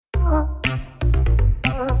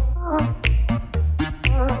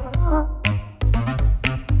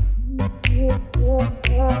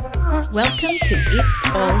Welcome to It's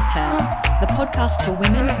All Her, the podcast for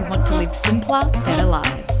women who want to live simpler, better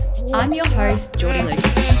lives. I'm your host, Geordie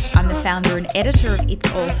Lucas. I'm the founder and editor of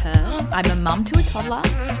It's All Her. I'm a mum to a toddler,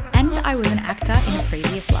 and I was an actor in a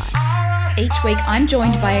previous life. Each week, I'm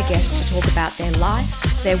joined by a guest to talk about their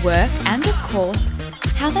life, their work, and of course,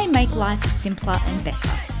 how they make life simpler and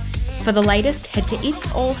better. For the latest, head to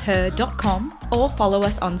itsallher.com or follow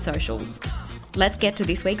us on socials. Let's get to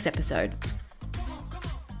this week's episode.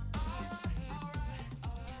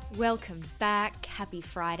 Welcome back. Happy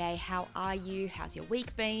Friday. How are you? How's your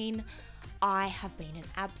week been? I have been an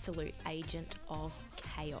absolute agent of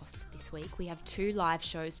chaos this week. We have 2 live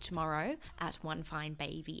shows tomorrow at One Fine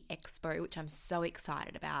Baby Expo, which I'm so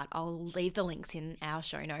excited about. I'll leave the links in our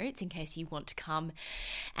show notes in case you want to come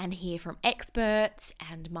and hear from experts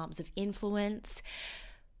and mums of influence.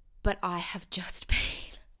 But I have just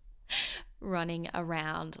been running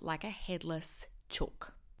around like a headless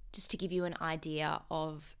chook. Just to give you an idea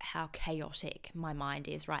of how chaotic my mind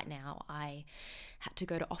is right now, I had to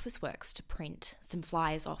go to Officeworks to print some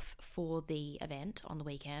flyers off for the event on the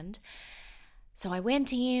weekend. So I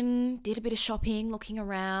went in, did a bit of shopping, looking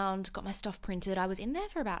around, got my stuff printed. I was in there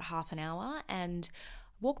for about half an hour and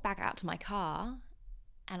walked back out to my car,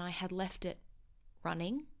 and I had left it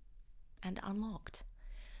running and unlocked.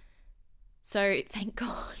 So thank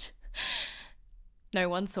God no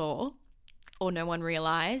one saw, or no one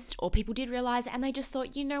realised, or people did realise and they just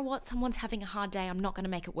thought, you know what, someone's having a hard day, I'm not going to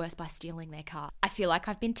make it worse by stealing their car. I feel like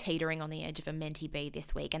I've been teetering on the edge of a mentee bee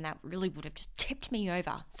this week, and that really would have just tipped me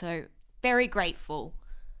over. So very grateful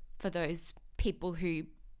for those people who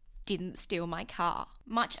didn't steal my car.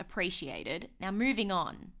 Much appreciated. Now moving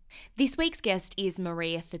on. This week's guest is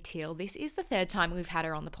Maria Thattil. This is the 3rd time we've had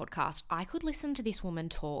her on the podcast. I could listen to this woman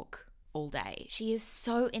talk all day. She is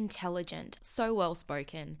so intelligent, so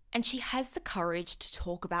well-spoken, and she has the courage to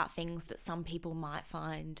talk about things that some people might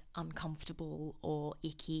find uncomfortable or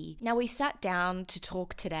icky. Now, we sat down to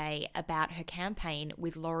talk today about her campaign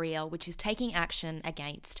with L'Oreal, which is taking action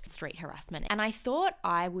against street harassment, and I thought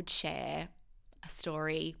I would share a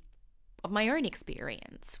story of my own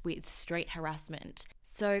experience with street harassment.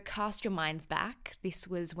 So cast your minds back. This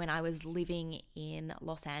was when I was living in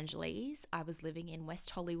Los Angeles. I was living in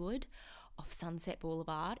West Hollywood off Sunset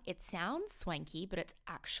Boulevard. It sounds swanky, but it's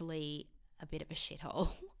actually a bit of a shithole.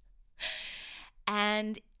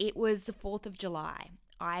 And it was the 4th of July.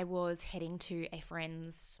 I was heading to a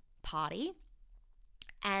friend's party,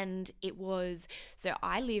 and so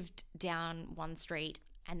I lived down one street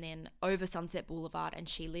and then over Sunset Boulevard, and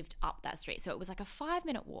she lived up that street. So it was like a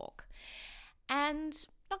 5-minute walk. And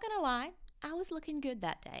not gonna lie, I was looking good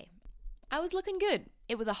that day. I was looking good.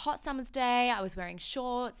 It was a hot summer's day. I was wearing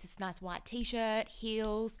shorts, this nice white t-shirt,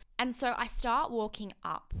 heels. And so I start walking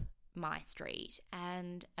up my street,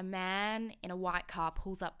 and a man in a white car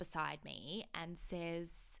pulls up beside me and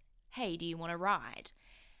says, "Hey, do you want to ride?"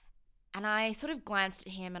 And I sort of glanced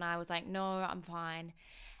at him and I was like, "No, I'm fine."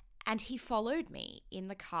 And he followed me in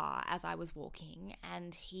the car as I was walking,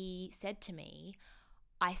 and he said to me,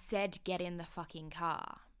 "I said get in the fucking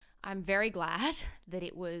car." I'm very glad that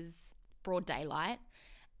it was broad daylight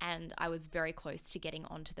and I was very close to getting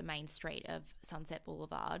onto the main street of Sunset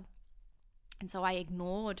Boulevard. And so I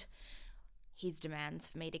ignored his demands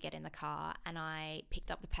for me to get in the car, and I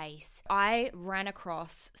picked up the pace. I ran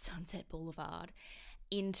across Sunset Boulevard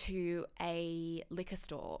into a liquor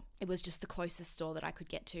store. It was just the closest store that I could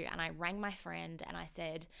get to, and I rang my friend and I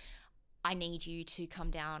said, "I need you to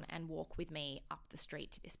come down and walk with me up the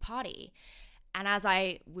street to this party." And as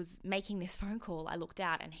I was making this phone call, I looked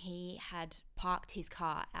out and he had parked his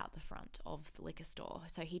car out the front of the liquor store,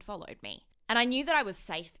 so he'd followed me. And I knew that I was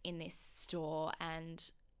safe in this store,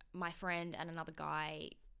 and my friend and another guy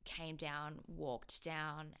came down, walked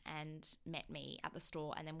down and met me at the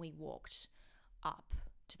store, and then we walked up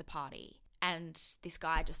to the party, and this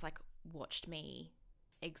guy just like watched me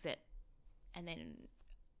exit, and then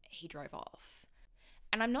he drove off.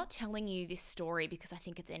 And I'm not telling you this story because I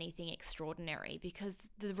think it's anything extraordinary, because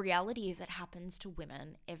the reality is it happens to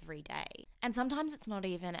women every day. And sometimes it's not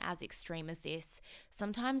even as extreme as this.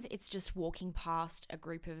 Sometimes it's just walking past a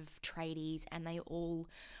group of tradies and they all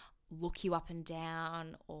look you up and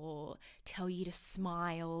down or tell you to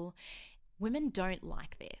smile. Women don't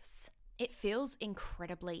like this. It feels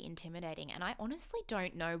incredibly intimidating, and I honestly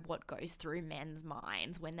don't know what goes through men's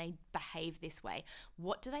minds when they behave this way.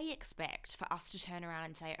 What do they expect for us to turn around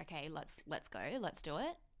and say, "Okay, let's go, let's do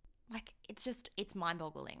it"? Like, it's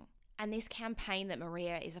mind-boggling. And this campaign that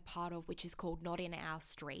Maria is a part of, which is called Not in Our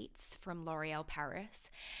Streets from L'Oreal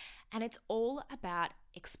Paris, And it's all about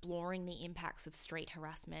exploring the impacts of street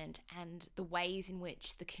harassment and the ways in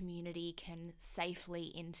which the community can safely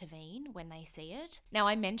intervene when they see it. Now,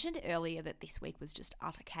 I mentioned earlier that this week was just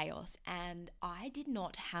utter chaos, and I did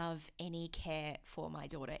not have any care for my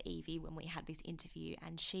daughter Evie when we had this interview,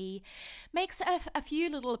 and she makes a few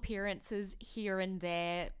little appearances here and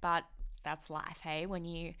there, but that's life, hey? When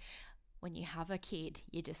you have a kid,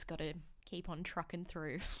 you just got to keep on trucking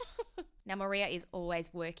through. Now, Maria is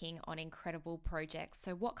always working on incredible projects.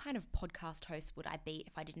 So what kind of podcast host would I be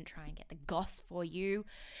if I didn't try and get the goss for you?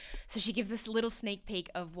 So she gives us a little sneak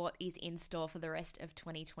peek of what is in store for the rest of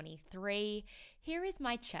 2023. Here is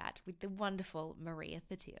my chat with the wonderful Maria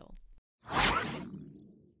Thattil. How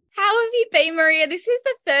have you been, Maria? This is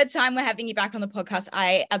the third time we're having you back on the podcast.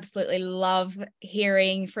 I absolutely love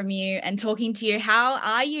hearing from you and talking to you. How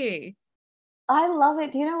are you? I love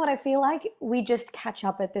it. Do you know what I feel like? We just catch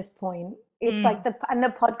up at this point. It's like the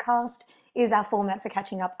podcast is our format for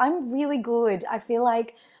catching up. I'm really good. I feel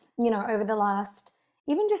like, over the last,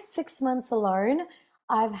 even just 6 months alone,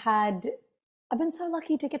 I've been so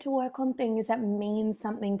lucky to get to work on things that mean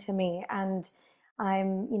something to me. And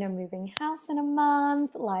I'm, moving house in a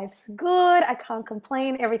month. Life's good. I can't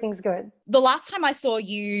complain. Everything's good. The last time I saw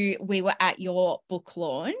you, we were at your book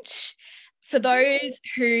launch. For those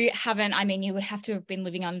who haven't, you would have to have been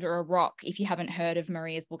living under a rock if you haven't heard of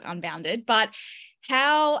Maria's book, Unbounded. But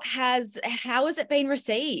how has it been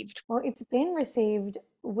received? Well, it's been received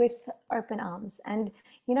with open arms. And,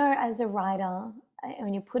 as a writer,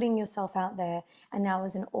 when you're putting yourself out there, and now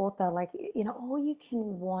as an author, all you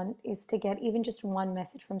can want is to get even just one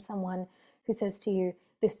message from someone who says to you,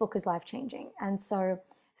 this book is life-changing. And so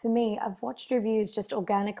for me, I've watched reviews just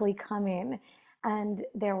organically come in, and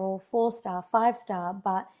they're all 4-star, 5-star,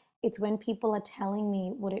 but it's when people are telling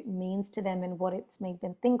me what it means to them and what it's made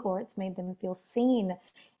them think, or it's made them feel seen,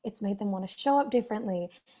 it's made them want to show up differently.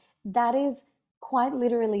 That is quite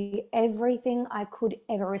literally everything I could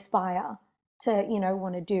ever aspire to,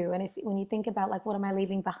 want to do. And when you think about what am I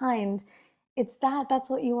leaving behind, it's that's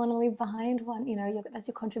what you want to leave behind. That's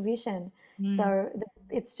your contribution. So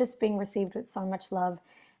it's just being received with so much love.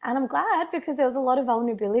 And I'm glad, because there was a lot of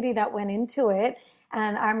vulnerability that went into it.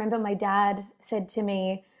 And I remember my dad said to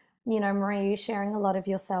me, Maria, you're sharing a lot of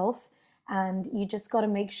yourself, and you just got to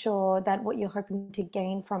make sure that what you're hoping to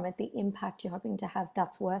gain from it, the impact you're hoping to have,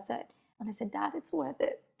 that's worth it. And I said, Dad, it's worth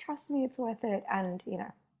it. Trust me, it's worth it. And,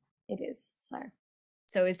 it is.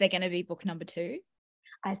 So is there going to be book number 2?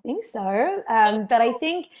 I think so. But I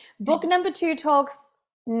think book number 2 talks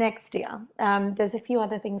next year. There's a few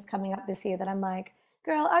other things coming up this year that I'm like,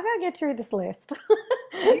 girl, I gotta get through this list.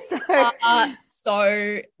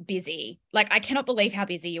 So busy. I cannot believe how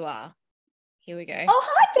busy you are. Here we go. Oh,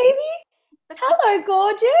 hi, baby. Hello,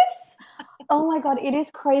 gorgeous. Oh my God, it is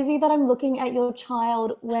crazy that I'm looking at your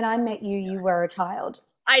child. When I met you, you were a child.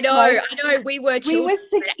 I know. We were children. We were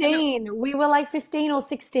 16. We were 15 or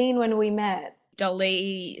 16 when we met.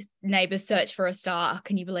 Dolly, Neighbours Search for a Star.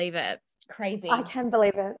 Can you believe it? Crazy. I can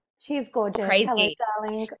believe it. She's gorgeous. Crazy. Hello,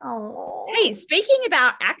 darling. Oh. Hey, speaking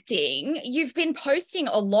about acting, you've been posting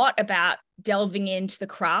a lot about delving into the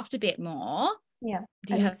craft a bit more. Yeah,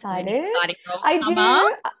 I'm excited. Exciting roles I come do.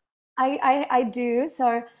 Up? I do.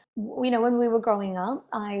 So, when we were growing up,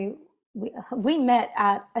 we met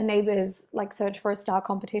at a Neighbours Search for a Star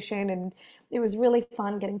competition, and it was really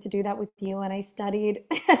fun getting to do that with you. And I studied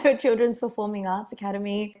at a Children's Performing Arts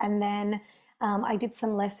Academy, and then I did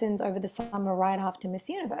some lessons over the summer right after Miss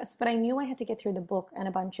Universe, but I knew I had to get through the book and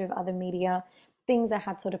a bunch of other media things I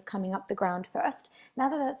had sort of coming up the ground first. Now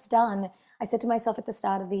that that's done, I said to myself at the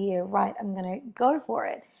start of the year, right, I'm going to go for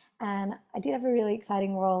it. And I did have a really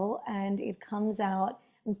exciting role, and it comes out,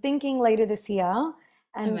 I'm thinking later this year,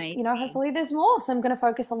 and, Amazing. Hopefully there's more. So I'm going to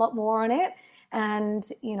focus a lot more on it. And,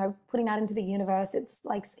 putting that into the universe, it's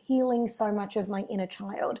healing so much of my inner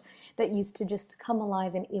child that used to just come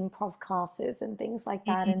alive in improv classes and things like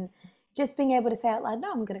that. And just being able to say out loud,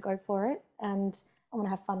 no, I'm going to go for it, and I want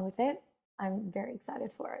to have fun with it. I'm very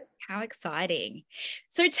excited for it. How exciting.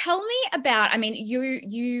 So tell me about,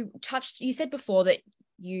 you said before that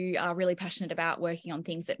you are really passionate about working on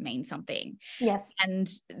things that mean something. Yes. And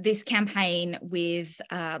this campaign with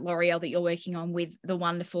L'Oreal that you're working on with the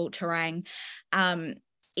wonderful Terang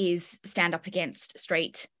is Stand Up Against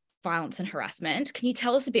Street Violence and Harassment. Can you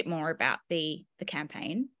tell us a bit more about the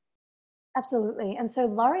campaign? Absolutely. And so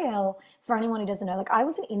L'Oreal, for anyone who doesn't know, I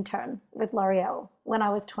was an intern with L'Oreal when I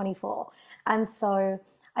was 24. And so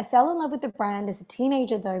I fell in love with the brand as a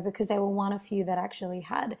teenager, though, because they were one of few that actually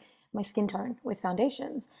had my skin tone with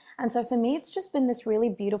foundations. And so for me, it's just been this really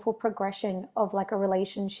beautiful progression of like a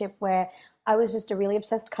relationship where I was just a really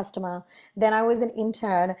obsessed customer. Then I was an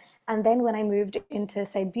intern. And then when I moved into,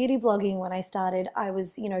 say, beauty blogging, when I started, I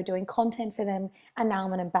was, doing content for them. And now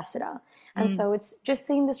I'm an ambassador. And so it's just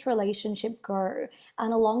seeing this relationship grow.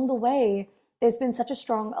 And along the way, there's been such a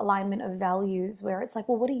strong alignment of values where it's like,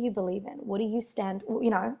 well, what do you believe in? What do you stand,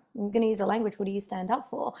 I'm going to use the language, what do you stand up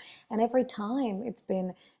for? And every time it's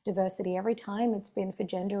been diversity, every time it's been for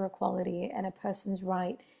gender equality and a person's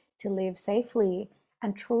right to live safely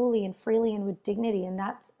and truly and freely and with dignity. And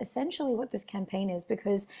that's essentially what this campaign is,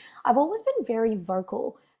 because I've always been very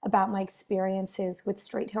vocal about my experiences with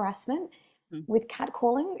street harassment. With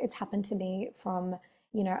catcalling, it's happened to me from,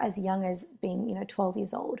 as young as being, 12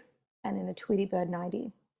 years old and in a Tweety Bird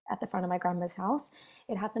 90 at the front of my grandma's house.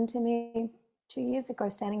 It happened to me 2 years ago,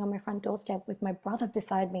 standing on my front doorstep with my brother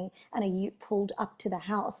beside me and a ute pulled up to the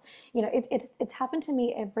house. It's happened to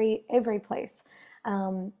me every place.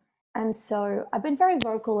 And so I've been very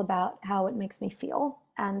vocal about how it makes me feel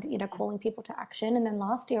and, calling people to action. And then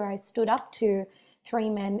last year I stood up to three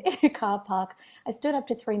men in a car park. I stood up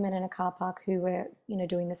to three men in a car park who were,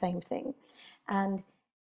 doing the same thing. And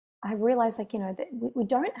I realized that we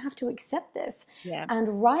don't have to accept this. Yeah.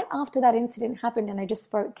 And right after that incident happened, and I just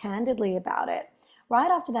spoke candidly about it,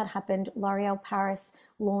 right after that happened, L'Oreal Paris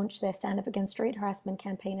launched their Stand Up Against Street Harassment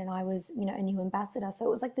campaign, and I was, a new ambassador. So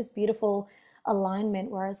it was like this beautiful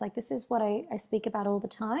alignment where I was like, this is what I speak about all the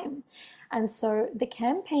time. And so the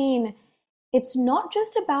campaign, it's not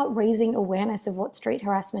just about raising awareness of what street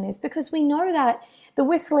harassment is, because we know that the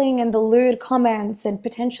whistling and the lewd comments and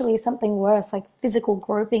potentially something worse like physical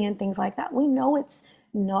groping and things like that, we know it's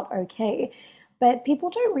not okay. But people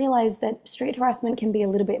don't realize that street harassment can be a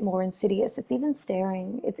little bit more insidious. It's even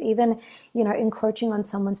staring. It's even, encroaching on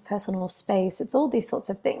someone's personal space. It's all these sorts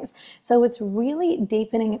of things. So it's really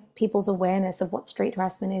deepening people's awareness of what street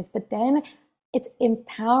harassment is. But then it's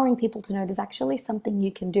empowering people to know there's actually something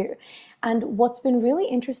you can do. And what's been really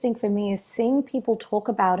interesting for me is seeing people talk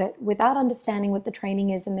about it without understanding what the training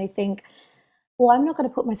is. And they think, well, I'm not going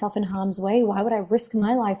to put myself in harm's way. Why would I risk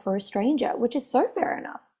my life for a stranger? Which is so fair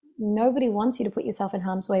enough. Nobody wants you to put yourself in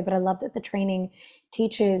harm's way. But I love that the training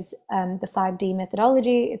teaches the 5D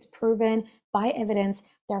methodology. It's proven by evidence.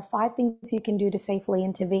 There are 5 things you can do to safely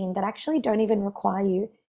intervene that actually don't even require you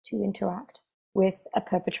to interact with a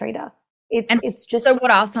perpetrator. It's just. So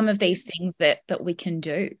what are some of these things that we can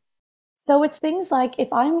do? So it's things like,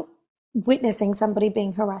 if I'm witnessing somebody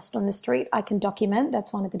being harassed on the street, I can document.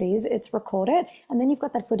 That's one of the Ds. It's record it. And then you've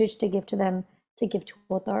got that footage to give to them, to give to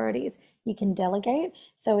authorities. You can delegate.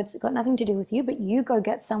 So it's got nothing to do with you, but you go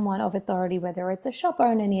get someone of authority, whether it's a shop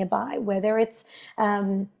owner nearby, whether it's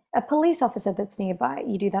a police officer that's nearby.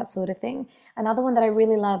 You do that sort of thing. Another one that I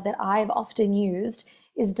really love that I've often used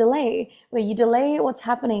is delay, where you delay what's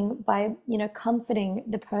happening by, comforting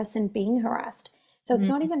the person being harassed. So it's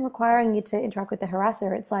not even requiring you to interact with the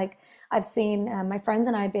harasser. It's like, I've seen my friends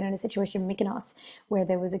and I have been in a situation in Mykonos where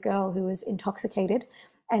there was a girl who was intoxicated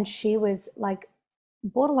and she was like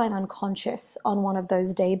borderline unconscious on one of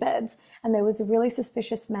those day beds. And there was a really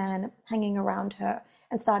suspicious man hanging around her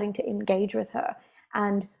and starting to engage with her.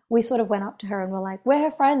 And we sort of went up to her and we're like, we're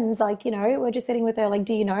her friends. Like, we're just sitting with her. Like,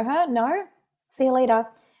 do you know her? No. See you later.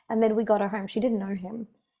 And then we got her home. She didn't know him.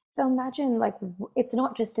 So imagine, like, it's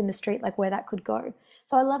not just in the street, like where that could go.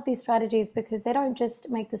 So I love these strategies because they don't just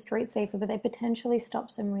make the street safer, but they potentially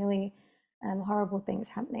stop some really horrible things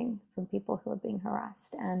happening from people who are being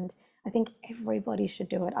harassed. And I think everybody should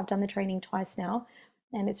do it. I've done the training twice now,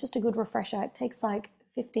 and it's just a good refresher. It takes like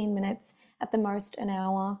 15 minutes, at the most an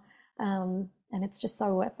hour, and it's just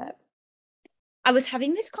so worth it. I was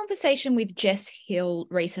having this conversation with Jess Hill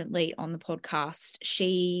recently on the podcast.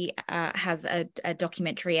 She has a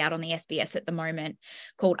documentary out on the SBS at the moment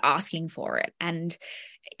called Asking for It. And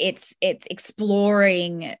it's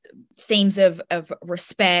exploring themes of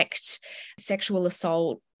respect, sexual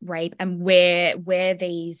assault, rape, and where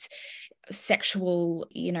these sexual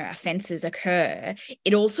offenses occur.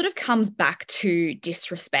 It all sort of comes back to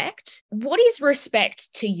disrespect. What is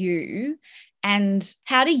respect to you? And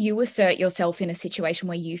how do you assert yourself in a situation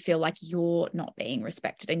where you feel like you're not being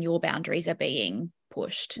respected and your boundaries are being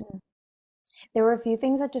pushed? There were a few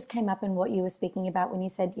things that just came up in what you were speaking about when you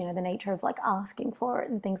said, the nature of like asking for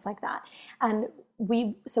it and things like that. And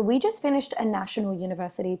we just finished a national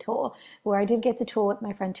university tour where I did get to tour with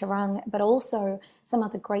my friend Tirang, but also some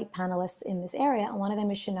other great panelists in this area. And one of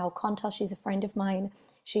them is Chanel Contos. She's a friend of mine.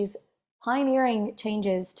 She's pioneering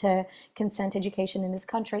changes to consent education in this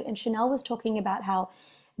country. And Chanel was talking about how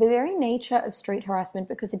the very nature of street harassment,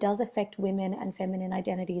 because it does affect women and feminine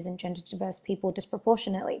identities and gender diverse people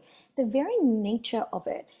disproportionately, the very nature of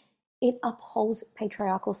it, it upholds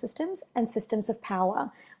patriarchal systems and systems of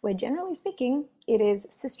power, where generally speaking, it is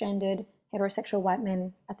cisgendered, heterosexual white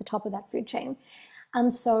men at the top of that food chain.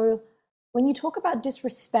 And so when you talk about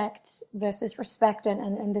disrespect versus respect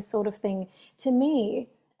and this sort of thing, to me,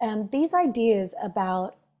 these ideas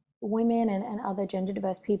about women and other gender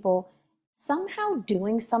diverse people somehow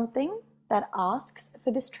doing something that asks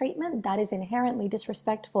for this treatment, that is inherently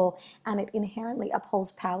disrespectful, and it inherently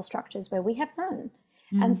upholds power structures where we have none.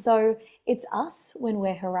 And so it's us when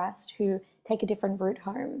we're harassed who take a different route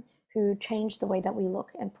home, who change the way that we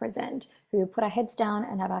look and present, who put our heads down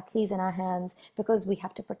and have our keys in our hands because we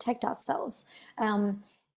have to protect ourselves.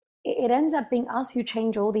 It ends up being us who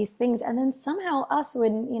change all these things. And then somehow us,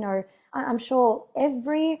 when, I'm sure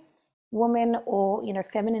every woman or,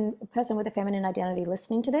 feminine person with a feminine identity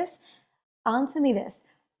listening to this, answer me this.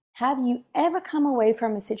 Have you ever come away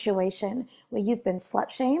from a situation where you've been slut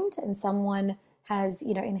shamed and someone has,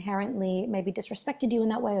 inherently maybe disrespected you in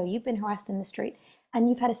that way, or you've been harassed in the street, and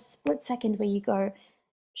you've had a split second where you go,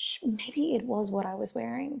 maybe it was what I was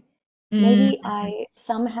wearing. Maybe I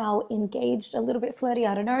somehow engaged a little bit flirty.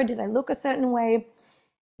 I don't know. Did I look a certain way?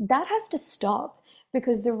 That has to stop,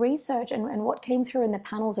 because the research and what came through in the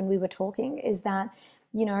panels and we were talking is that,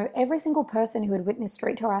 every single person who had witnessed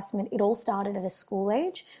street harassment, it all started at a school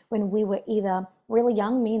age when we were either really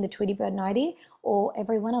young, me in the Tweety Bird nightie, or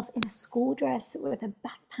everyone else in a school dress with a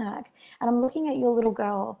backpack. And I'm looking at your little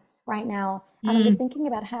girl right now, and I'm just thinking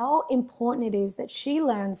about how important it is that she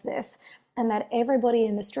learns this and that everybody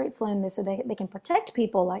in the streets learn this so they can protect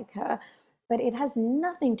people like her. But it has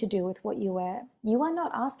nothing to do with what you wear. You are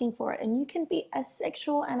not asking for it, and you can be as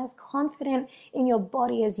sexual and as confident in your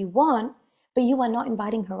body as you want, but you are not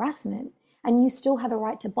inviting harassment, and you still have a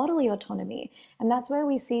right to bodily autonomy. And that's where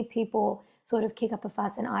we see people sort of kick up a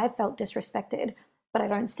fuss, and I've felt disrespected, but I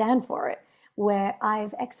don't stand for it, where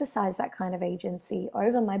I've exercised that kind of agency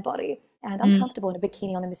over my body, and I'm comfortable in a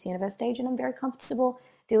bikini on the Miss Universe stage, and I'm very comfortable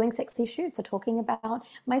doing sexy shoots or talking about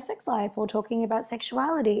my sex life or talking about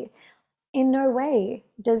sexuality. In no way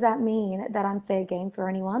does that mean that I'm fair game for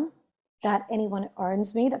anyone, that anyone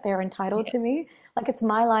owns me, that they're entitled to me. Like, it's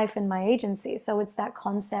my life and my agency. So it's that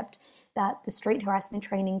concept that the street harassment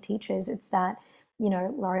training teaches. It's that,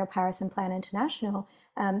 L'Oreal Paris and Plan International,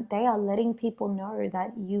 they are letting people know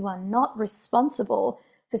that you are not responsible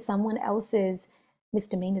for someone else's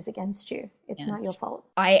misdemeanors against you. It's not your fault.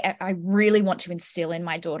 I really want to instill in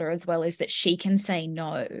my daughter as well is that she can say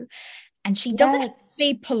no. And she doesn't have to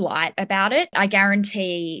be polite about it. I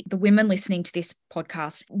guarantee the women listening to this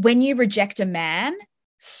podcast, when you reject a man,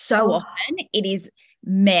 so often it is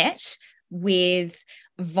met with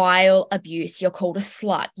vile abuse. You're called a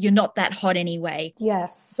slut. You're not that hot anyway.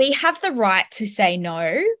 Yes. We have the right to say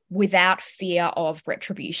no without fear of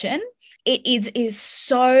retribution. It is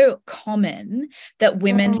so common that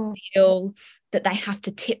women feel that they have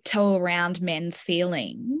to tiptoe around men's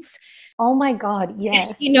feelings. Oh my God,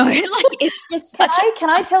 yes. It's just such Can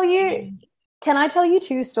I tell you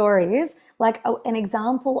two stories? Like an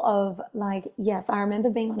example of yes, I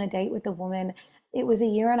remember being on a date with a woman. It was a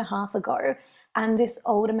year and a half ago, and this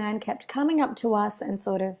older man kept coming up to us and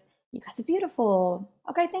sort of, you guys are beautiful.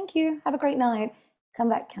 Okay, thank you. Have a great night. Come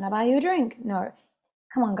back. Can I buy you a drink? No.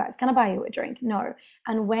 Come on, guys. Can I buy you a drink? No.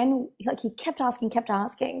 And when he kept asking,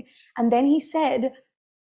 and then he said,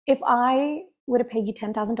 if I would have paid you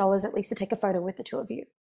 $10,000 at least to take a photo with the two of you,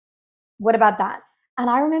 what about that? And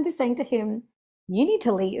I remember saying to him, you need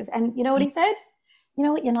to leave. And you know what he said? You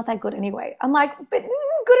know what? You're not that good anyway. I'm like, but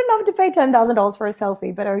good enough to pay $10,000 for a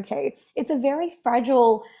selfie, but okay. It's a very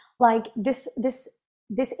fragile,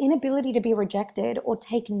 this inability to be rejected or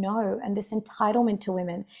take no, and this entitlement to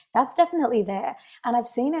women, that's definitely there. And I've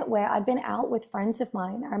seen it where I've been out with friends of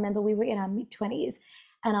mine. I remember we were in our mid-20s,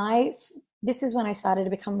 and this is when I started to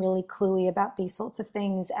become really cluey about these sorts of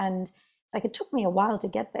things. And it's like, it took me a while to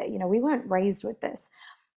get there. We weren't raised with this.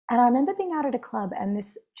 And I remember being out at a club and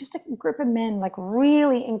just a group of men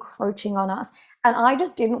really encroaching on us. And I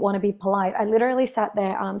just didn't want to be polite. I literally sat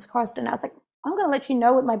there, arms crossed, and I was like, I'm going to let you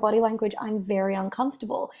know with my body language, I'm very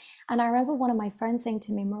uncomfortable. And I remember one of my friends saying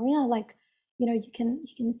to me, Maria, you can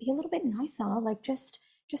be a little bit nicer, just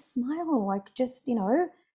smile, just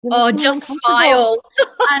smile.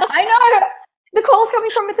 And I know the call's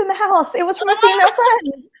coming from within the house. It was from a female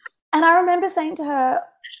friend. And I remember saying to her,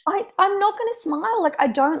 I'm not going to smile. I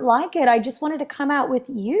don't like it. I just wanted to come out with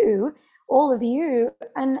you, all of you.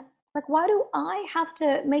 And why do I have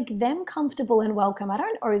to make them comfortable and welcome? I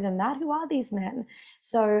don't owe them that. Who are these men?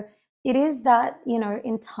 So it is that,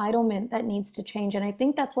 entitlement that needs to change. And I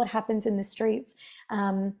think that's what happens in the streets.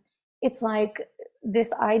 It's like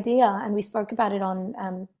this idea, and we spoke about it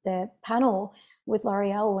on the panel with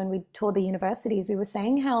L'Oreal when we toured the universities. We were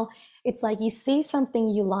saying how it's like you see something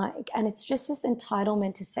you like, and it's just this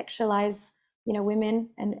entitlement to sexualize, women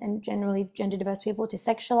and generally gender diverse people, to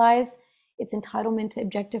sexualize. It's entitlement to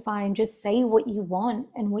objectify and just say what you want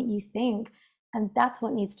and what you think. And that's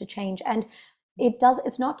what needs to change. And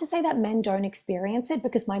it's not to say that men don't experience it,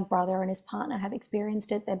 because my brother and his partner have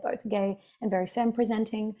experienced it. They're both gay and very femme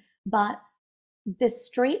presenting. But the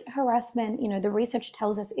street harassment, the research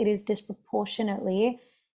tells us it is disproportionately,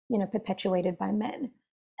 perpetuated by men.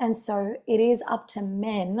 And so it is up to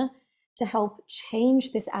men to help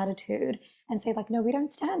change this attitude and say, like, no, we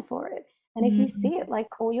don't stand for it. And if you see it, like,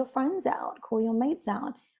 call your friends out, call your mates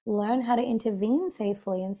out, learn how to intervene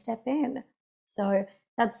safely and step in. So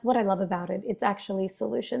that's what I love about it. It's actually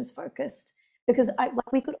solutions focused, because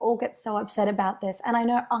we could all get so upset about this. And I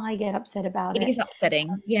know I get upset about it. It is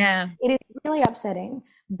upsetting. Yeah. It is really upsetting.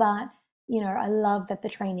 But, I love that the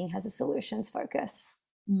training has a solutions focus.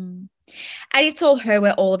 At It's All Her,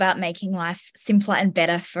 we're all about making life simpler and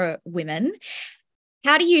better for women.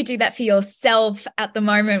 How do you do that for yourself at the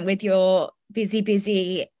moment with your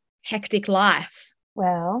busy, hectic life?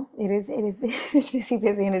 Well, it is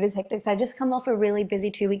busy and it is hectic. So I just come off a really busy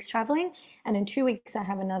 2 weeks traveling, and in 2 weeks I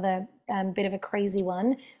have another bit of a crazy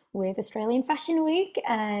one with Australian Fashion Week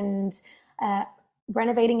and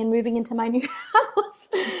renovating and moving into my new house.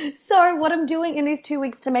 So what I'm doing in these 2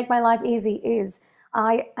 weeks to make my life easy is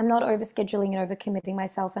I am not overscheduling and overcommitting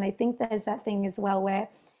myself. And I think there's that thing as well where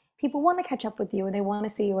people want to catch up with you and they want to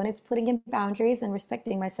see you, and it's putting in boundaries and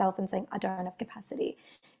respecting myself and saying, I don't have capacity.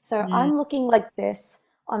 So I'm looking like this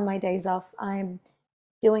on my days off. I'm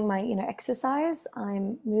doing my, exercise.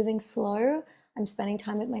 I'm moving slow. I'm spending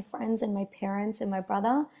time with my friends and my parents and my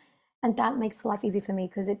brother. And that makes life easy for me,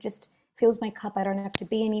 because it just fills my cup. I don't have to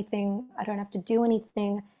be anything. I don't have to do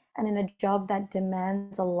anything. And in a job that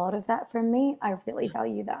demands a lot of that from me, I really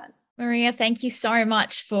value that. Maria, thank you so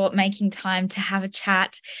much for making time to have a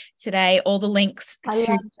chat today. All the links to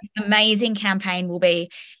this amazing campaign will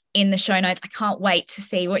be in the show notes. I can't wait to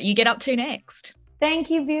see what you get up to next. Thank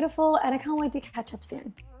you, beautiful. And I can't wait to catch up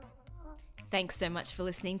soon. Thanks so much for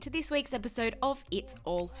listening to this week's episode of It's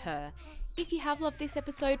All Her. If you have loved this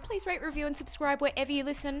episode, please rate, review and subscribe wherever you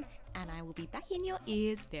listen, and I will be back in your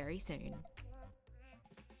ears very soon.